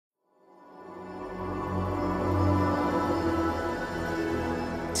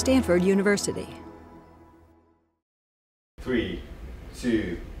Stanford University. 3,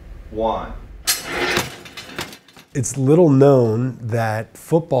 2, 1. It's little known that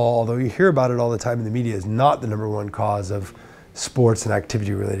football, although you hear about it all the time in the media, is not the #1 cause of sports and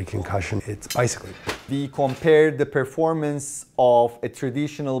activity-related concussion. It's bicycling. We compared the performance of a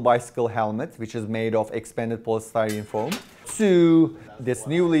traditional bicycle helmet, which is made of expanded polystyrene foam, to this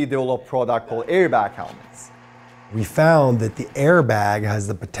newly developed product called Airbag helmets. We found that the Airbag has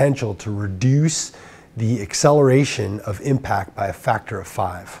the potential to reduce the acceleration of impact by a factor of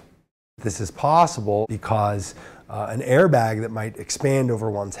 5. This is possible because an airbag that might expand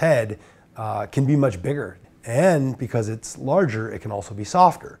over one's head can be much bigger, and because it's larger, it can also be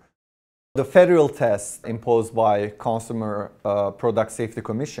softer. The federal test imposed by Consumer Product Safety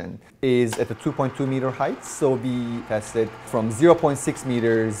Commission is at a 2.2 meter height, so we tested from 0.6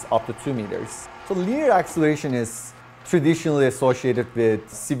 meters up to 2 meters. So linear acceleration is traditionally associated with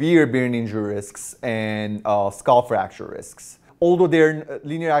severe brain injury risks and skull fracture risks. Although their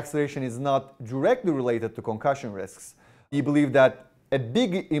linear acceleration is not directly related to concussion risks, we believe that a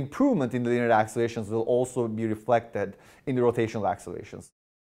big improvement in the linear accelerations will also be reflected in the rotational accelerations.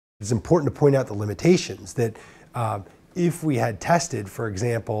 It's important to point out the limitations that if we had tested, for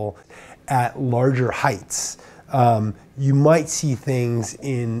example, at larger heights, you might see things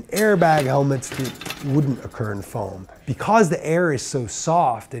in airbag helmets that wouldn't occur in foam. Because the air is so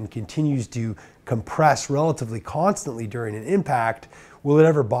soft and continues to compress relatively constantly during an impact, will it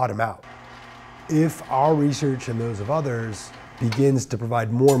ever bottom out? If our research and those of others begins to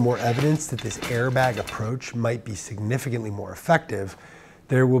provide more and more evidence that this airbag approach might be significantly more effective,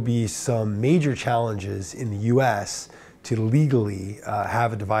 there will be some major challenges in the US to legally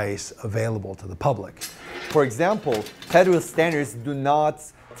have a device available to the public. For example, federal standards do not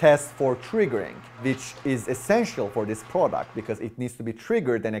test for triggering, which is essential for this product because it needs to be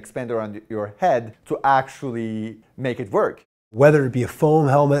triggered and expanded around your head to actually make it work. Whether it be a foam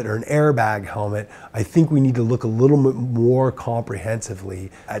helmet or an airbag helmet, I think we need to look a little bit more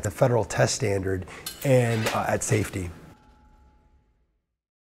comprehensively at the federal test standard and at safety.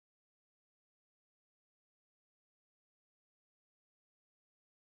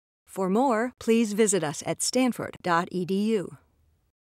 For more, please visit us at stanford.edu.